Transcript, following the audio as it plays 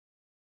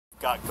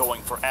got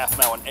going for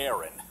Aphmau and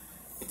Aaron.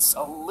 It's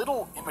a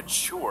little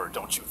immature,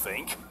 don't you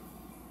think?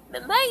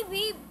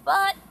 Maybe,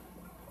 but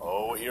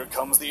Oh, here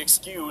comes the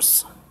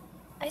excuse.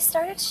 I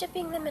started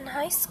shipping them in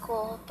high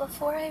school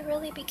before I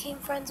really became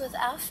friends with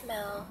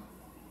Aphmau.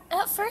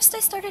 At first I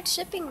started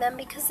shipping them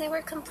because they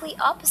were complete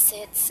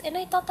opposites, and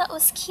I thought that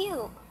was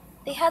cute.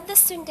 They had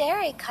this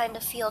tsundere kind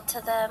of feel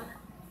to them.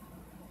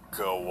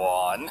 Go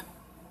on.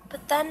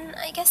 But then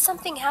I guess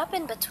something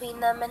happened between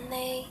them and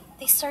they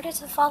started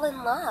to fall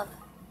in love.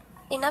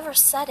 They never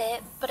said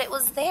it, but it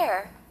was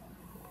there.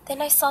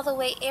 Then I saw the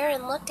way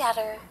Aaron looked at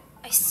her.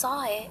 I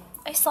saw it.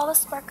 I saw the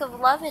spark of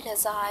love in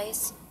his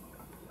eyes.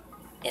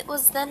 It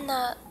was then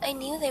that I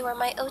knew they were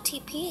my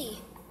OTP.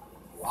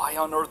 Why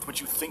on earth would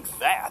you think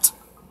that?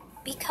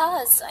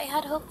 Because I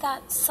had hoped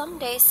that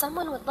someday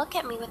someone would look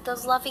at me with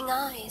those loving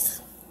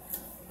eyes.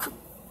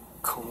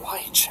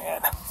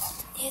 Kawaii-chan.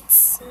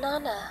 It's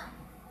Nana.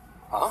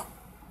 Huh?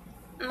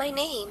 My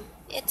name.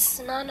 It's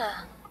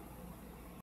Nana.